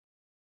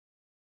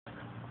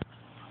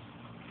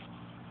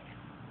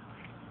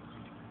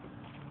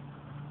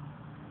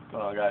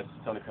What's going on, guys?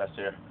 Tony Crest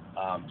here.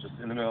 Just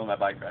in the middle of my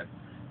bike ride.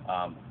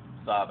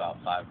 Saw about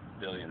 5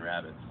 billion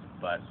rabbits,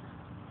 but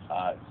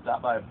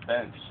stopped by a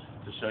bench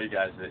to show you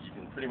guys that you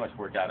can pretty much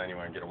work out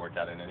anywhere and get a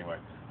workout in anywhere.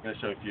 I'm going to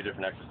show you a few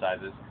different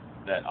exercises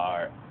that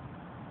are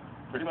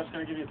pretty much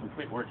going to give you a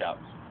complete workout,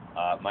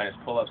 minus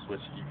pull-ups, which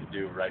you could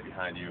do right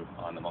behind you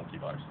on the monkey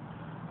bars.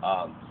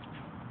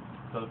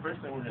 So the first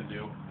thing we're going to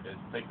do is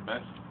take the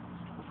bench.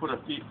 We'll put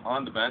our feet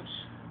on the bench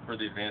for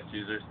the advanced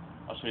users.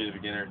 I'll show you the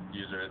beginner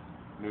user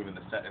moving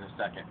the set in a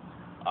second.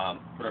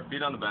 Put our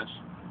feet on the bench.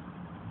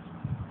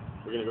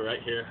 We're going to go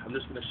right here. I'm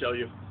just going to show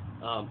you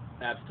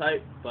abs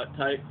tight, butt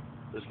tight.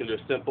 We're just going to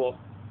do a simple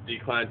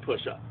decline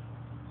push-up.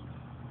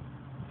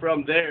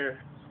 From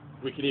there,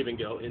 we can even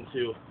go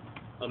into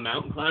a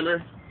mountain climber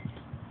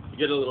to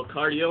get a little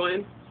cardio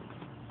in.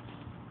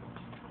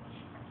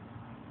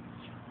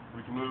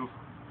 We can move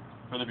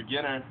for the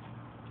beginner.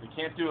 We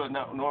can't do a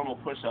normal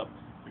push-up.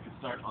 We can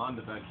start on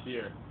the bench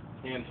here.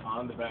 Hands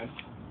on the bench.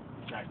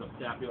 Jack up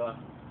scapula.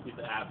 Keep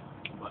the abs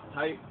and butt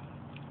tight.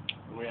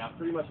 And we have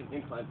pretty much an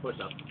incline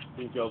push-up.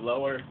 You can go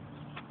lower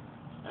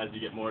as you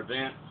get more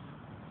advanced.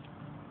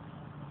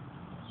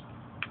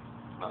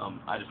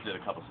 I just did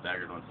a couple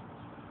staggered ones.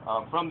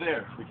 From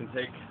there, we can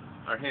take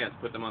our hands,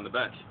 put them on the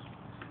bench.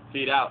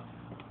 Feet out.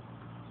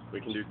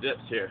 We can do dips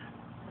here.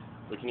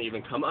 We can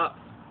even come up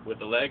with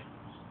the leg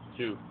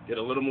to get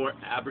a little more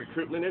ab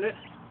recruitment in it.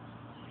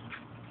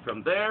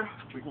 From there,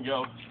 we can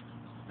go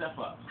step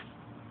up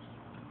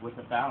with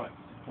a balance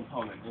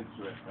component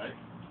into it, right?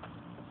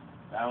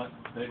 Balance,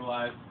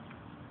 stabilize,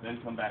 then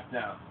come back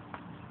down.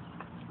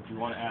 If you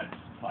want to add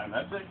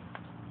plyometric,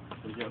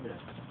 we go here.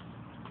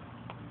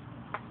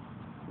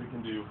 We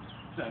can do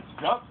sense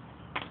jump,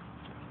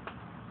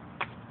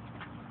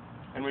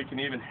 and we can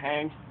even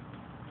hang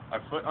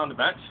our foot on the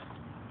bench,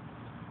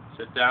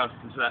 sit down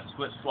into that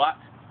split squat,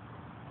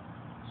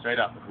 straight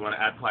up. If we want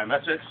to add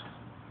plyometrics,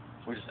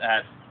 we just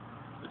add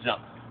the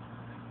jump.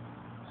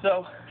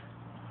 So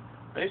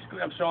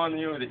basically, I'm showing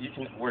you that you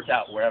can work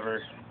out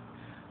wherever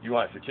you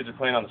want. If your kids are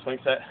playing on the swing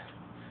set,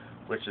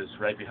 which is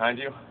right behind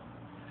you,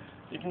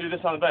 you can do this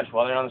on the bench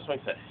while they're on the swing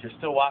set. You're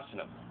still watching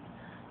them,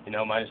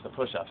 minus the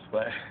push-ups,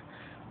 but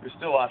you're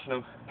still watching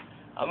them.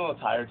 I'm a little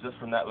tired just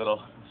from that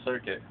little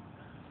circuit.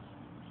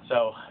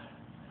 So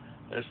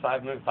there's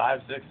 5 moves, 5,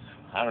 6,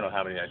 I don't know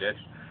how many I did.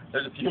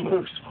 There's a few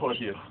moves for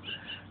you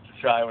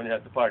to try when you're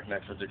at the park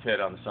next with your kid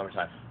on the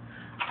summertime.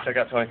 Check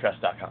out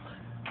TonyCrest.com.